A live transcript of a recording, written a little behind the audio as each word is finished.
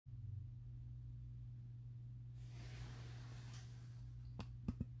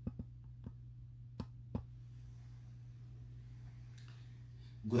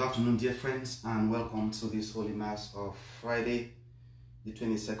Good afternoon, dear friends, and welcome to this Holy Mass of Friday, the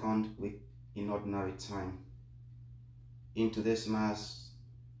 22nd week in Ordinary Time. In today's Mass,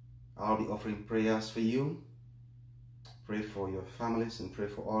 I'll be offering prayers for you. Pray for your families and pray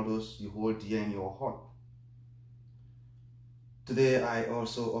for all those you hold dear in your heart. Today, I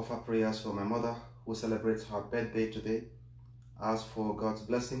also offer prayers for my mother who celebrates her birthday today. Ask for God's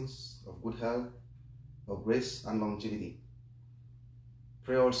blessings of good health, of grace and longevity.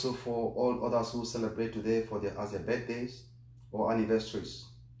 Pray also for all others who celebrate today as their birthdays or anniversaries.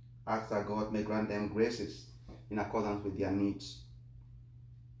 Ask that God may grant them graces in accordance with their needs.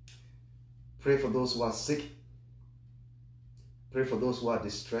 Pray for those who are sick. Pray for those who are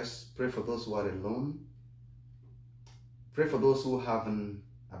distressed. Pray for those who are alone. Pray for those who have been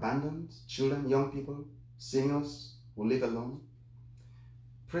abandoned, children, young people, seniors who live alone.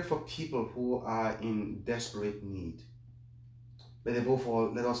 Pray for people who are in desperate need. But above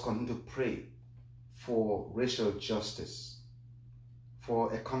all, let us continue to pray for racial justice,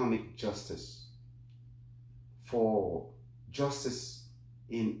 for economic justice, for justice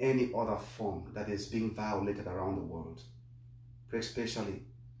in any other form that is being violated around the world. Pray especially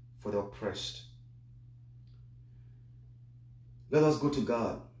for the oppressed. Let us go to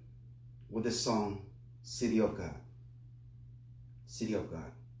God with the song, City of God. City of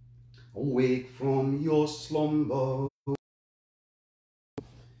God. Awake from your slumber.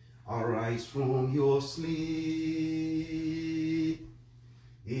 Arise from your sleep.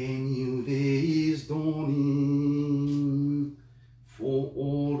 A new day is dawning for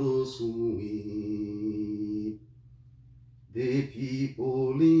all those who weep. The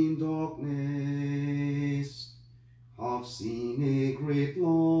people in darkness have seen a great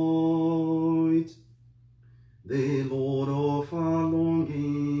light. The Lord of our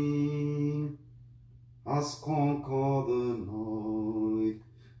longing has conquered the night.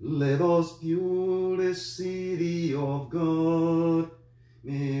 Let us build a city of God.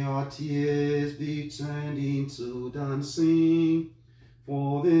 May our tears be turned into dancing.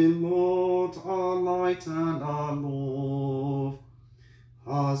 For the Lord, our light and our love,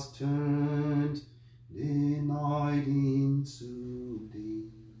 has turned the night into day.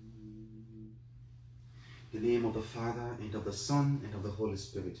 In the name of the Father, and of the Son, and of the Holy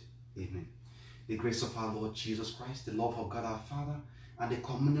Spirit. Amen. The grace of our Lord Jesus Christ, the love of God our Father, and the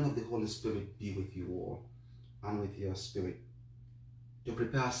communion of the Holy Spirit be with you all, and with your spirit. To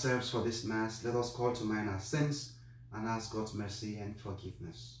prepare ourselves for this Mass, let us call to mind our sins and ask God's mercy and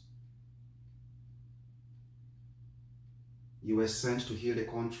forgiveness. You were sent to heal the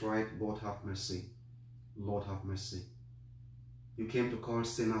contrite. Lord, have mercy. Lord, have mercy. You came to call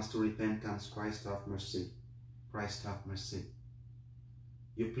sinners to repentance. Christ, have mercy. Christ, have mercy.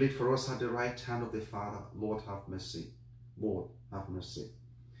 You plead for us at the right hand of the Father. Lord, have mercy. Lord, have mercy.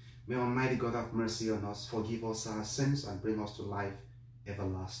 May Almighty God have mercy on us, forgive us our sins, and bring us to life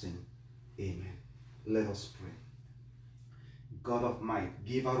everlasting. Amen. Let us pray. God of might,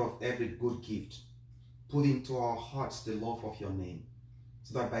 giver of every good gift, put into our hearts the love of your name,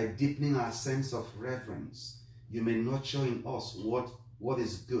 so that by deepening our sense of reverence, you may nurture in us what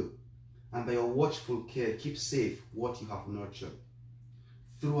is good, and by your watchful care keep safe what you have nurtured.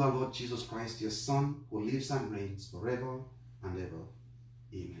 Through our Lord Jesus Christ, your Son, who lives and reigns forever and ever.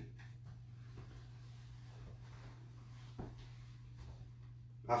 Amen.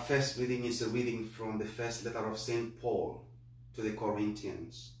 Our first reading is a reading from the first letter of St. Paul to the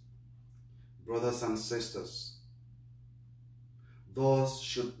Corinthians. Brothers and sisters, thus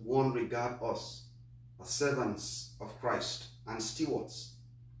should one regard us as servants of Christ and stewards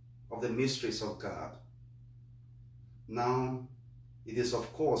of the mysteries of God. Now, it is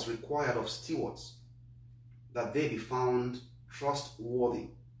of course required of stewards that they be found trustworthy.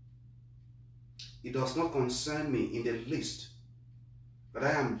 It does not concern me in the least that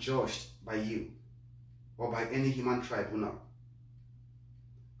I am judged by you or by any human tribunal.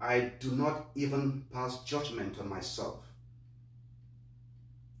 I do not even pass judgment on myself.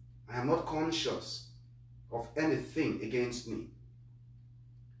 I am not conscious of anything against me,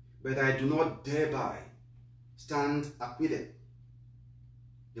 but I do not thereby stand acquitted.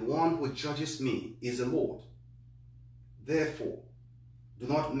 The one who judges me is the Lord. Therefore, do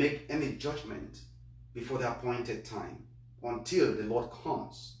not make any judgment before the appointed time, until the Lord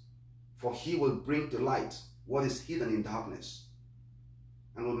comes, for he will bring to light what is hidden in darkness,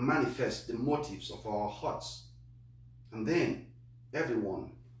 and will manifest the motives of our hearts. And then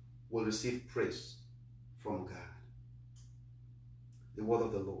everyone will receive praise from God. The word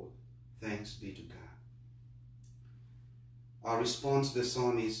of the Lord. Thanks be to God. Our response to the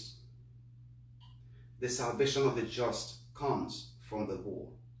psalm is, the salvation of the just comes from the Lord.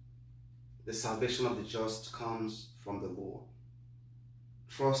 The salvation of the just comes from the Lord.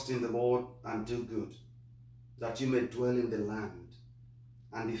 Trust in the Lord and do good, that you may dwell in the land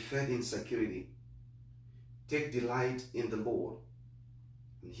and be fed in security. Take delight in the Lord,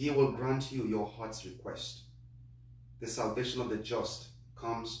 and he will grant you your heart's request. The salvation of the just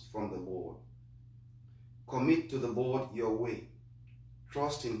comes from the Lord. Commit to the Lord your way.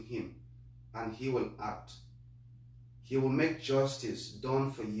 Trust in him, and he will act. He will make justice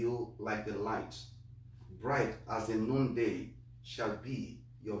dawn for you like the light. Bright as the noonday shall be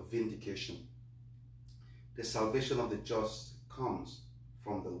your vindication. The salvation of the just comes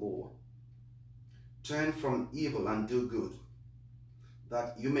from the Lord. Turn from evil and do good,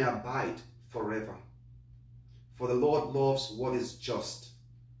 that you may abide forever. For the Lord loves what is just,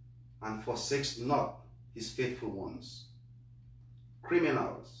 and forsakes not his faithful ones.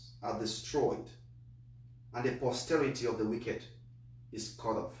 Criminals are destroyed, and the posterity of the wicked is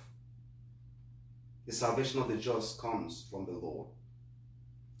cut off. The salvation of the just comes from the Lord.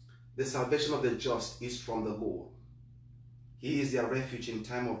 The salvation of the just is from the Lord. He is their refuge in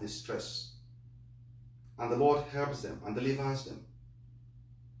time of distress. And the Lord helps them and delivers them.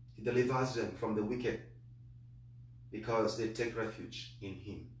 He delivers them from the wicked because they take refuge in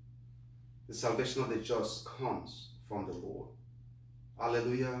him. The salvation of the just comes from the Lord.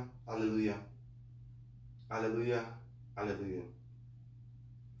 Hallelujah, hallelujah, hallelujah, hallelujah.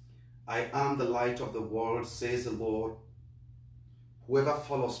 I am the light of the world, says the Lord. Whoever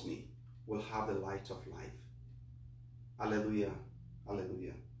follows me will have the light of life. Hallelujah,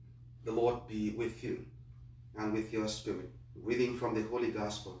 hallelujah. The Lord be with you and with your spirit. Reading from the Holy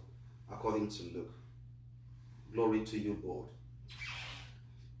Gospel according to Luke. Glory to you, Lord.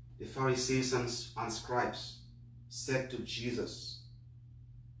 The Pharisees and scribes said to Jesus,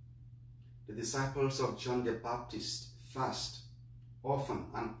 the disciples of John the Baptist fast often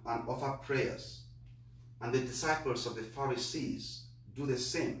and offer prayers, and the disciples of the Pharisees do the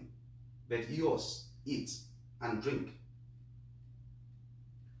same, but yours eat and drink.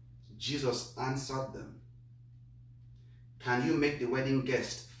 Jesus answered them, can you make the wedding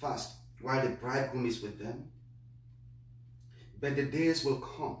guests fast while the bridegroom is with them? But the days will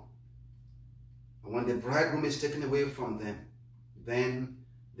come, and when the bridegroom is taken away from them, then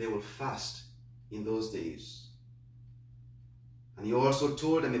they will fast in those days. And he also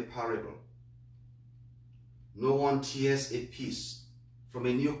told them a parable. No one tears a piece from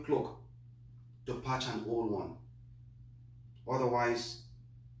a new cloak to patch an old one. Otherwise,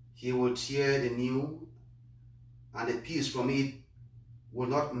 he will tear the new, and a piece from it will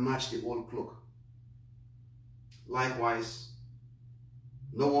not match the old cloak. Likewise,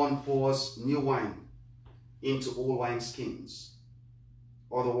 no one pours new wine into old wineskins.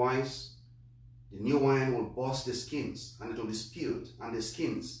 Otherwise, the new wine will burst the skins, and it will be spilled, and the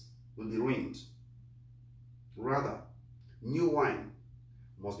skins will be ruined. Rather, new wine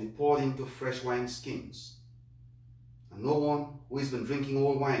must be poured into fresh wineskins. And no one who has been drinking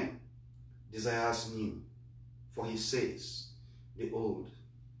old wine desires new, for he says, the old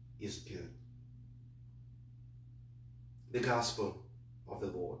is good. The Gospel of the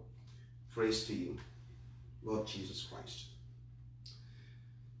Lord. Praise to you, Lord Jesus Christ.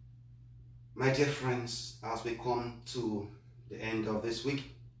 My dear friends, as we come to the end of this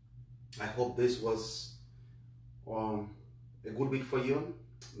week, I hope this was a good week for you.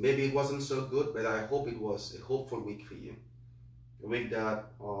 Maybe it wasn't so good, but I hope it was a hopeful week for you. A week that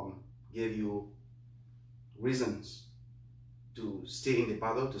gave you reasons to stay in the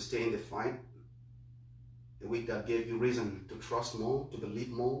battle, to stay in the fight. A week that gave you reason to trust more, to believe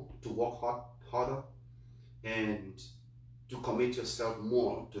more, to work harder, and to commit yourself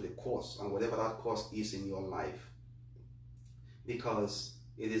more to the cause, and whatever that cause is in your life. Because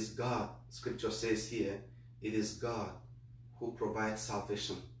it is God, Scripture says here, it is God who provides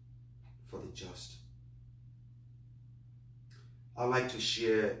salvation for the just. I'd like to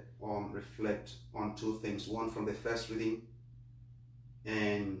share reflect on two things. One from the first reading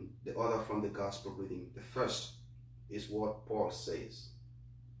and the other from the gospel reading. The first is what Paul says.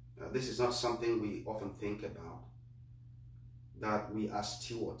 This is not something we often think about, that we are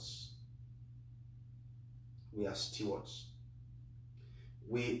stewards. We are stewards.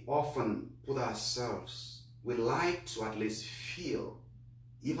 We often put ourselves, we like to at least feel,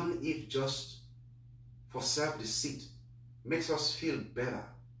 even if just for self-deceit, makes us feel better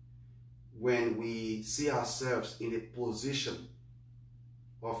when we see ourselves in a position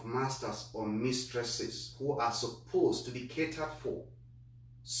of masters or mistresses who are supposed to be catered for,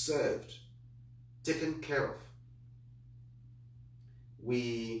 served, taken care of.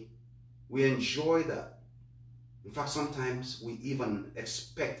 We enjoy that. In fact, sometimes we even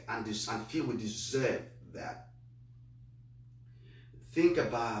expect and feel we deserve that. Think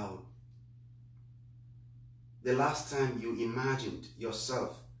about the last time you imagined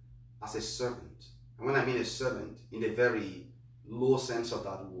yourself as a servant. And when I mean a servant, in a very low sense of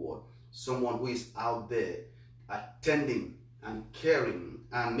that word, someone who is out there attending and caring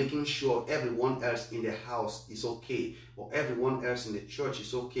and making sure everyone else in the house is okay, or everyone else in the church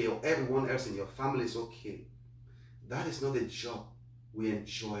is okay, or everyone else in your family is okay. That is not a job we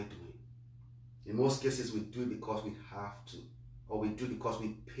enjoy doing. In most cases, we do it because we have to, or we do it because we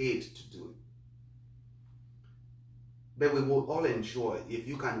paid to do it. But we will all enjoy if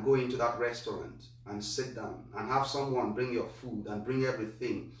you can go into that restaurant and sit down and have someone bring your food and bring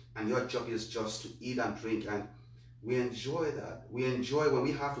everything, and your job is just to eat and drink. And we enjoy that. We enjoy when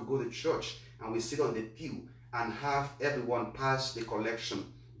we have to go to church and we sit on the pew and have everyone pass the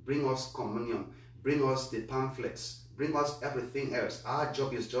collection, bring us communion, bring us the pamphlets, bring us everything else. Our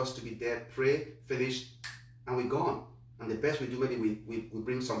job is just to be there, pray, finish, and we're gone. And the best we do, maybe we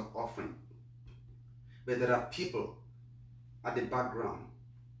bring some offering. But there are people at the background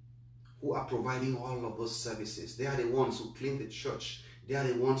who are providing all of those services. They are the ones who clean the church. They are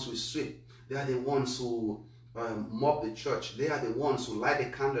the ones who sweep. They are the ones who mop the church. They are the ones who light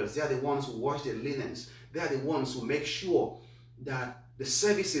the candles. They are the ones who wash the linens. They are the ones who make sure that the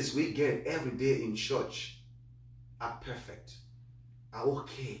services we get every day in church are perfect, are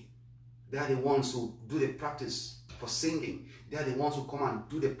okay. They are the ones who do the practice for singing. They are the ones who come and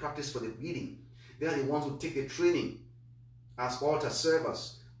do the practice for the reading. They are the ones who take the training as altar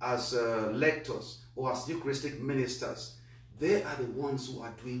servers, as lectors, or as Eucharistic ministers. They are the ones who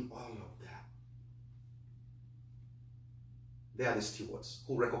are doing all of that. They are the stewards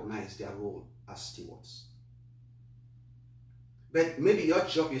who recognize their role as stewards. But maybe your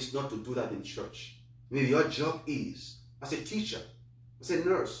job is not to do that in church. Maybe your job is as a teacher, as a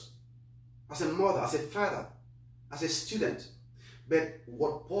nurse, as a mother, as a father, as a student. But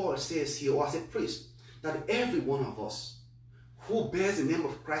what Paul says here, or as a priest, that every one of us who bears the name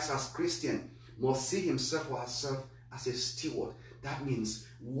of Christ as Christian must see himself or herself as a steward. That means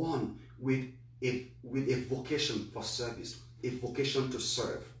one with a vocation for service, a vocation to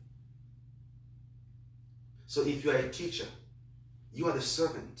serve. So if you are a teacher, you are the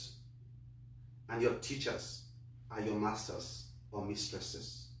servant, and your teachers are your masters or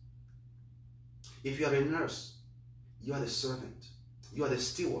mistresses. If you are a nurse, you are the servant, you are the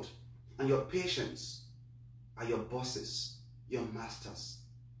steward, and your patients are your bosses, your masters,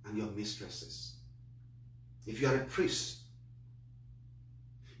 and your mistresses. If you are a priest,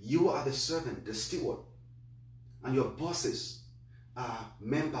 you are the servant, the steward, and your bosses are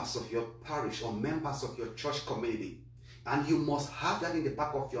members of your parish or members of your church community. And you must have that in the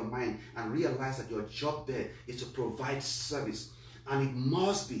back of your mind and realize that your job there is to provide service. And it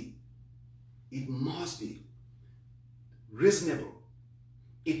must be reasonable.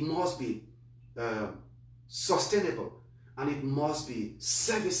 It must be sustainable. And it must be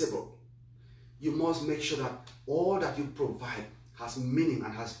serviceable. You must make sure that all that you provide has meaning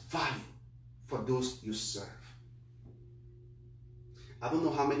and has value for those you serve. I don't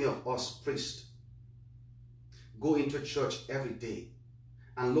know how many of us priests go into church every day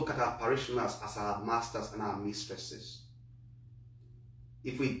and look at our parishioners as our masters and our mistresses.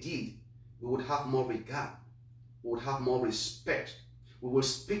 If we did, we would have more regard, we would have more respect. We will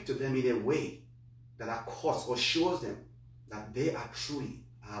speak to them in a way that accords or shows them that they are truly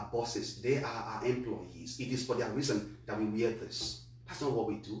our bosses, they are our employees. It is for their reason that we wear this. That's not what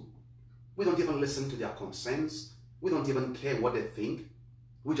we do. We don't even listen to their concerns. We don't even care what they think.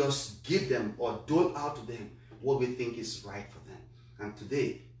 We just give them or dole out to them what we think is right for them. And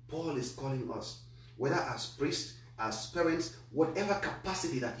today, Paul is calling us, whether as priests, as parents, whatever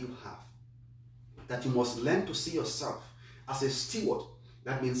capacity that you have, that you must learn to see yourself as a steward.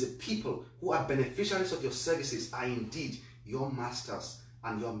 That means the people who are beneficiaries of your services are indeed your masters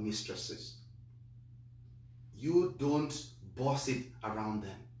and your mistresses. You don't boss it around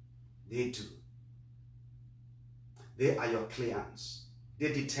them. They do. They are your clients.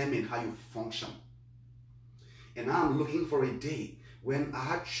 They determine how you function. And I'm looking for a day when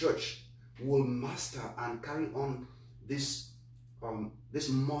our church will master and carry on this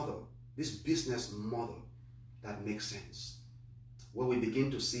model, this business model that makes sense. Where we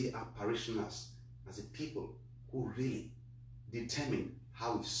begin to see our parishioners as the people who really determine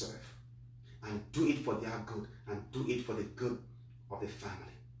how we serve and do it for their good and do it for the good of the family.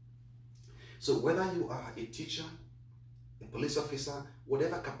 So whether you are a teacher, a police officer,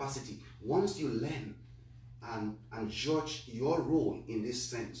 whatever capacity, once you learn and judge your role in this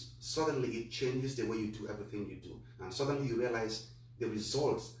sense, suddenly it changes the way you do everything you do. And suddenly you realize the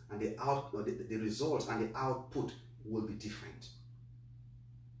results and the results and the output will be different.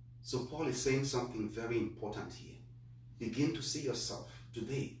 So Paul is saying something very important here. Begin to see yourself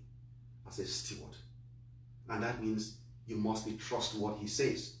today as a steward. And that means you must be trustworthy, he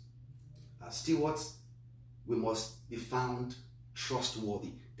says. As stewards, we must be found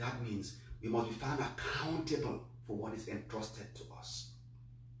trustworthy. That means we must be found accountable for what is entrusted to us.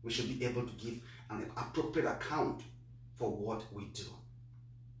 We should be able to give an appropriate account for what we do.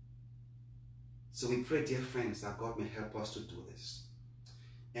 So we pray, dear friends, that God may help us to do this.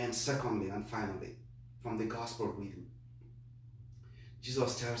 And secondly and finally, from the gospel reading,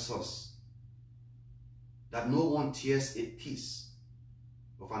 Jesus tells us that no one tears a piece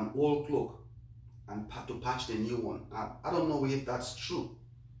of an old cloak and to patch the new one. I don't know if that's true,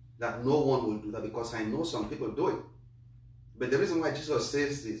 that no one will do that, because I know some people do it. But the reason why Jesus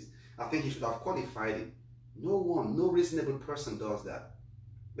says this, I think he should have qualified it. No one, no reasonable person does that.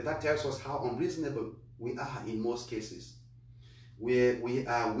 But that tells us how unreasonable we are in most cases. We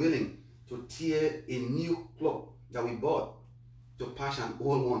are willing to tear a new cloak that we bought to patch an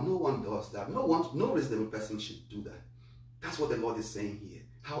old one. No one does that. No reasonable person should do that. That's what the Lord is saying here.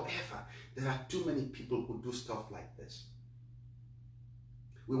 However, there are too many people who do stuff like this.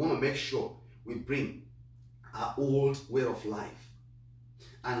 We want to make sure we bring our old way of life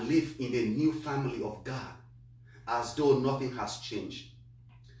and live in the new family of God as though nothing has changed.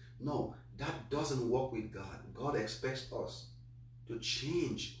 No, that doesn't work with God. God expects us to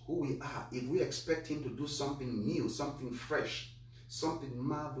change who we are. If we expect him to do something new, something fresh, something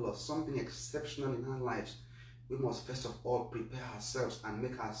marvelous, something exceptional in our lives, we must first of all prepare ourselves and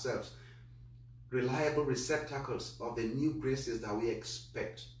make ourselves reliable receptacles of the new graces that we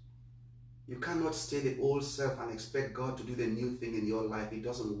expect. You cannot stay the old self and expect God to do the new thing in your life. It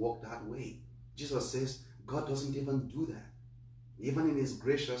doesn't work that way. Jesus says God doesn't even do that. Even in his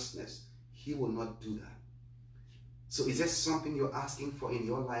graciousness, he will not do that. So is there something you're asking for in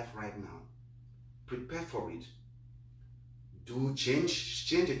your life right now? Prepare for it. Do change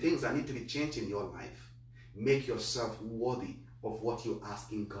the things that need to be changed in your life. Make yourself worthy of what you're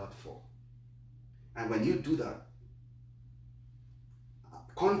asking God for. And when you do that,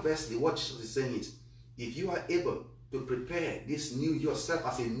 conversely, what Jesus is saying is, if you are able to prepare this new yourself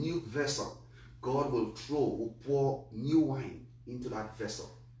as a new vessel, God will pour new wine into that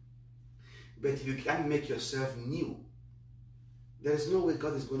vessel. But if you can't make yourself new, there is no way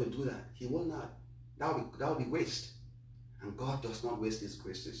God is going to do that. He will not. That will be waste. And God does not waste his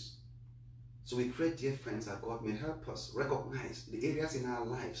graces. So we pray, dear friends, that God may help us recognize the areas in our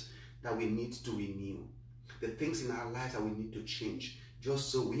lives that we need to renew, the things in our lives that we need to change,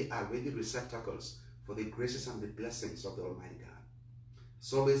 just so we are ready receptacles for the graces and the blessings of the Almighty God.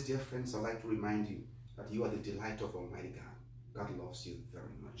 So always, dear friends, I'd like to remind you that you are the delight of Almighty God. God loves you very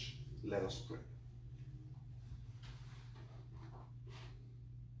much. Let us pray.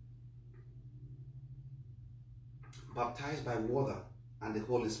 Baptized by water and the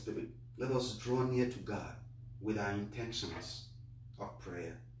Holy Spirit, let us draw near to God with our intentions of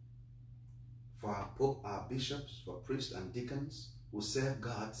prayer. For our Pope, our bishops, for priests and deacons who serve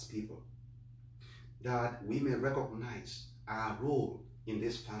God's people, that we may recognize our role in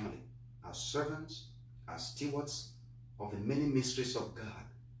this family as servants, as stewards of the many mysteries of God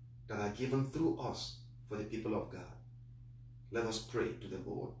that are given through us for the people of God. Let us pray to the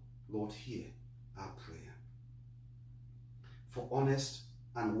Lord. Lord, hear our prayer. For honest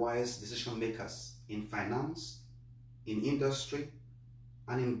and wise decision makers in finance, in industry,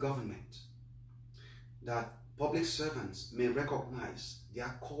 and in government, that public servants may recognize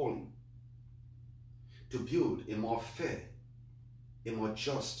their calling to build a more fair, a more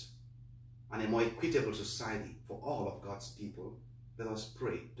just, and a more equitable society for all of God's people. Let us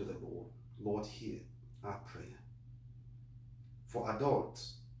pray to the Lord. Lord, hear our prayer. For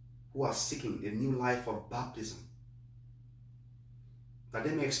adults who are seeking the new life of baptism, that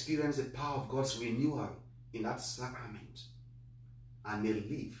they may experience the power of God's renewal in that sacrament and may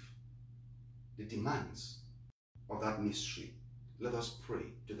live the demands of that mystery. Let us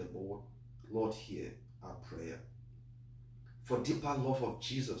pray to the Lord. Lord, hear our prayer. For deeper love of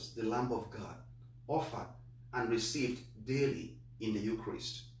Jesus, the Lamb of God, offered and received daily in the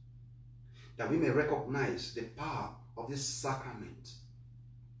Eucharist, that we may recognize the power of this sacrament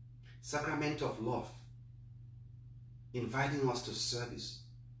of love, inviting us to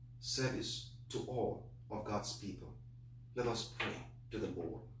service to all of God's people. Let us pray to the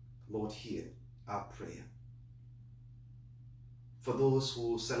Lord. Lord, hear our prayer. For those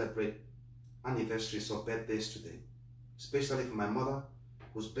who celebrate anniversaries or birthdays today, especially for my mother,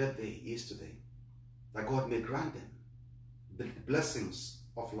 whose birthday is today, that God may grant them the blessings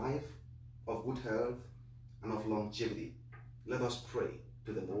of life, of good health, and of longevity. Let us pray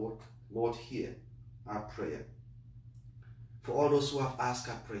to the Lord. Lord, hear our prayer. For all those who have asked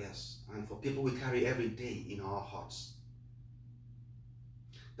our prayers, and for people we carry every day in our hearts,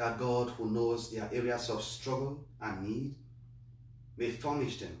 that God, who knows their areas of struggle and need, may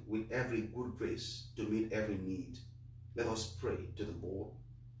furnish them with every good grace to meet every need. Let us pray to the Lord.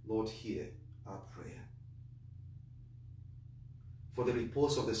 Lord, hear our prayer. For the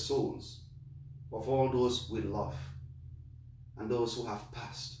repose of the souls of all those we love and those who have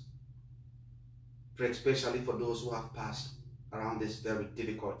passed. Pray especially for those who have passed around this very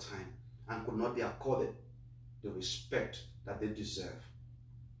difficult time and could not be accorded the respect that they deserve.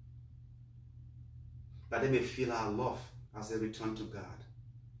 That they may feel our love as they return to God.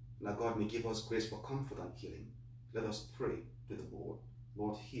 And that God may give us grace for comfort and healing. Let us pray to the Lord.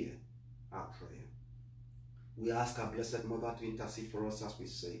 Lord, hear our prayer. We ask our Blessed Mother to intercede for us as we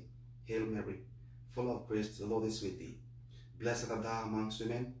say, Hail Mary, full of grace, the Lord is with thee. Blessed art thou amongst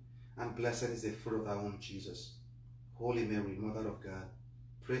women, and blessed is the fruit of thy womb, Jesus. Holy Mary, Mother of God,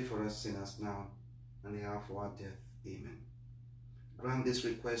 pray for us sinners now and the hour of our death. Amen. Grant this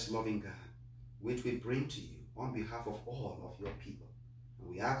request, loving God, which we bring to you on behalf of all of your people. And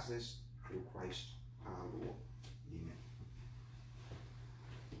we ask this through Christ our Lord. Amen.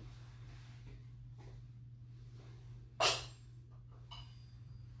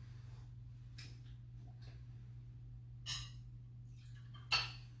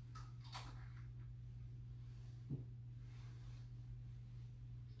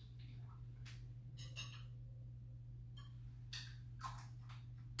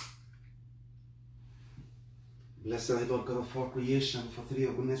 Blessed are the Lord God of all creation, for through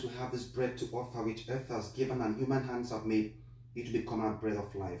your goodness we have this bread to offer, which earth has given and human hands have made, it to become our bread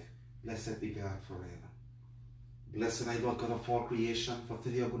of life. Blessed be God forever. Blessed are the Lord God of all creation, for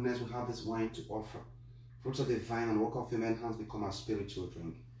through your goodness we have this wine to offer. Fruits of the vine and work of human hands become our spiritual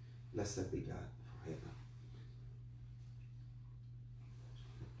drink. Blessed be God forever.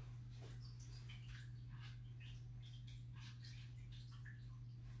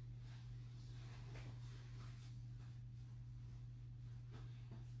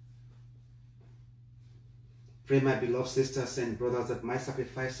 Pray, my beloved sisters and brothers, that my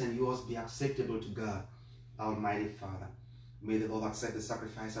sacrifice and yours be acceptable to God, Almighty Father. May the Lord accept the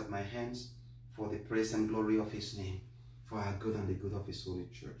sacrifice at my hands for the praise and glory of his name, for our good and the good of his holy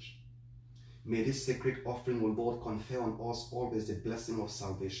church. May this sacred offering, O Lord, confer on us always the blessing of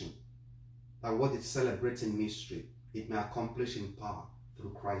salvation, that what it celebrates in mystery, it may accomplish in power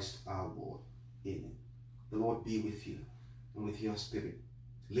through Christ our Lord. Amen. The Lord be with you and with your spirit.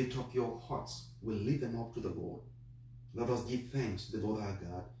 Lift up your hearts. We'll lift them up to the Lord. Let us give thanks to the Lord our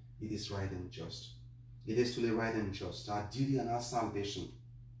God. It is right and just. It is truly right and just, our duty and our salvation,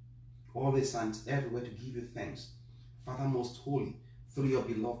 always and everywhere to give you thanks, Father most holy, through your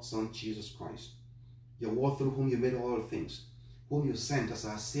beloved Son, Jesus Christ, your word through whom you made all things, whom you sent as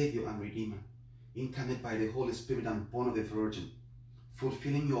our Savior and Redeemer, incarnate by the Holy Spirit and born of a virgin,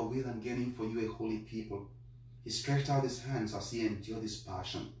 fulfilling your will and gaining for you a holy people. He stretched out his hands as he endured his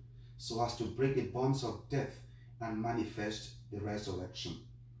passion, so as to break the bonds of death and manifest the resurrection.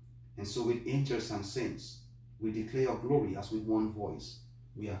 And so with angels and saints, we declare your glory as with one voice.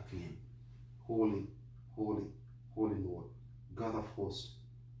 We acclaim, Holy, holy, holy Lord, God of hosts.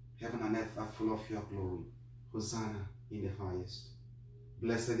 Heaven and earth are full of your glory. Hosanna in the highest.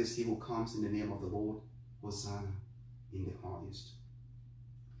 Blessed is he who comes in the name of the Lord. Hosanna in the highest.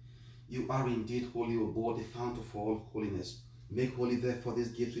 You are indeed holy, O Lord, the fount of all holiness. Make holy therefore this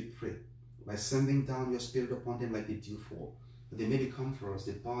gift, we pray, by sending down your Spirit upon them like the dewfall, that they may become for us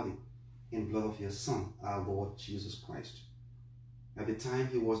the body and blood of your Son, our Lord Jesus Christ. At the time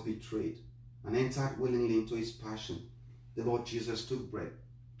he was betrayed and entered willingly into his passion, the Lord Jesus took bread,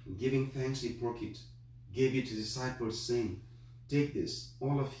 and giving thanks he broke it, gave it to his disciples, saying, Take this,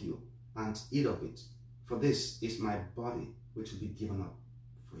 all of you, and eat of it, for this is my body, which will be given up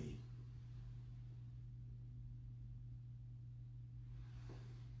for you.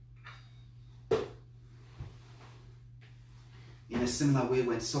 In a similar way,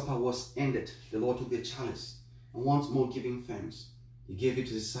 when supper was ended, the Lord took the chalice, and once more giving thanks, he gave it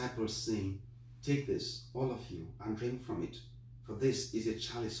to his disciples, saying, Take this, all of you, and drink from it, for this is a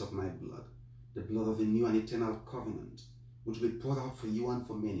chalice of my blood, the blood of the new and eternal covenant, which will be poured out for you and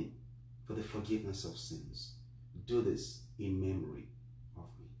for many, for the forgiveness of sins. Do this in memory of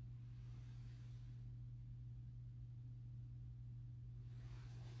me.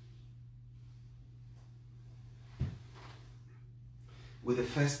 With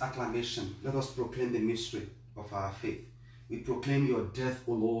the first acclamation, let us proclaim the mystery of our faith. We proclaim your death,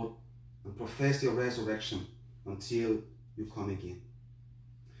 O Lord, and profess your resurrection until you come again.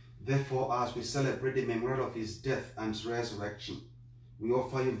 Therefore, as we celebrate the memorial of his death and his resurrection, we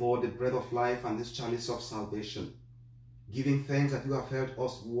offer you, Lord, the bread of life and this chalice of salvation, giving thanks that you have held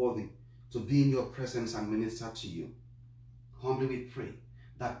us worthy to be in your presence and minister to you. Humbly we pray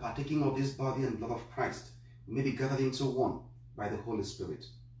that partaking of this body and blood of Christ, we may be gathered into one by the Holy Spirit.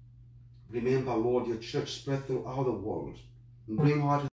 Remember, Lord, your church spread throughout the world. Bring her